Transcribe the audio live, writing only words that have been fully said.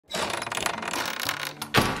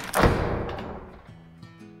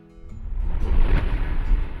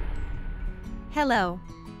Hello.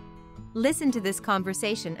 Listen to this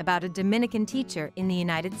conversation about a Dominican teacher in the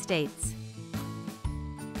United States.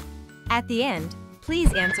 At the end,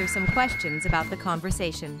 please answer some questions about the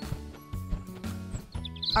conversation.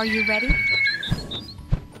 Are you ready?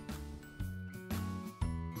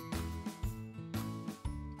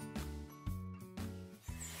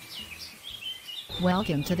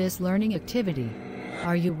 Welcome to this learning activity.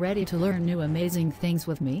 Are you ready to learn new amazing things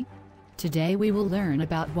with me? Today we will learn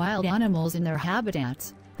about wild animals and their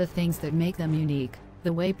habitats, the things that make them unique,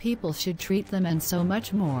 the way people should treat them, and so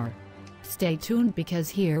much more. Stay tuned because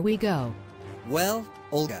here we go. Well,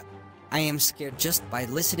 Olga, I am scared just by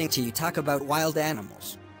listening to you talk about wild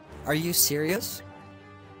animals. Are you serious?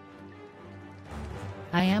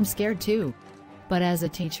 I am scared too. But as a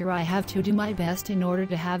teacher I have to do my best in order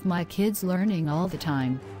to have my kids learning all the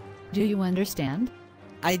time. Do you understand?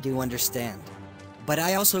 I do understand. But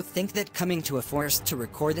I also think that coming to a forest to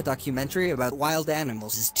record a documentary about wild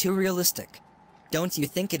animals is too realistic. Don't you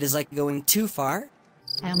think it is like going too far?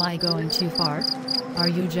 Am I going too far? Are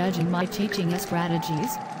you judging my teaching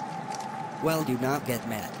strategies? Well, do not get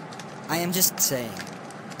mad. I am just saying.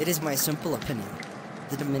 It is my simple opinion.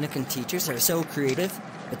 The Dominican teachers are so creative,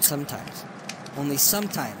 but sometimes, only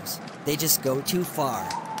sometimes, they just go too far.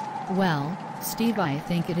 Well, Steve, I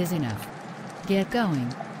think it is enough. Get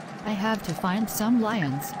going. I have to find some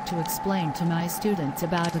lions to explain to my students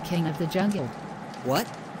about the king of the jungle. What?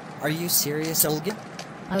 Are you serious, Olga?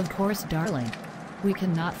 Of course, darling. We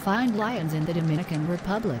cannot find lions in the Dominican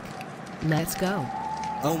Republic. Let's go.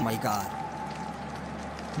 Oh my God.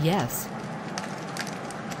 Yes.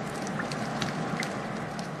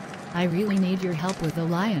 I really need your help with the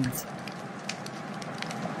lions.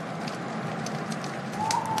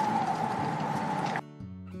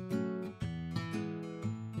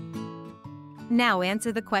 Now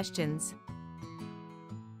answer the questions.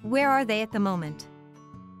 Where are they at the moment?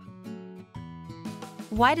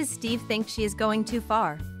 Why does Steve think she is going too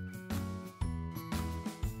far?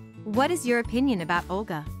 What is your opinion about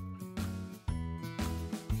Olga?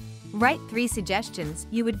 Write 3 suggestions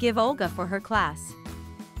you would give Olga for her class.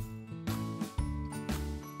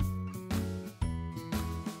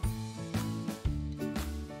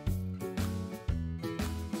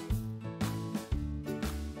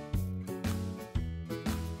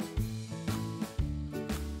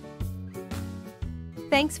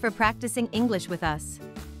 Thanks for practicing English with us.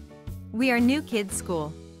 We are New Kids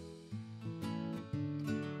School.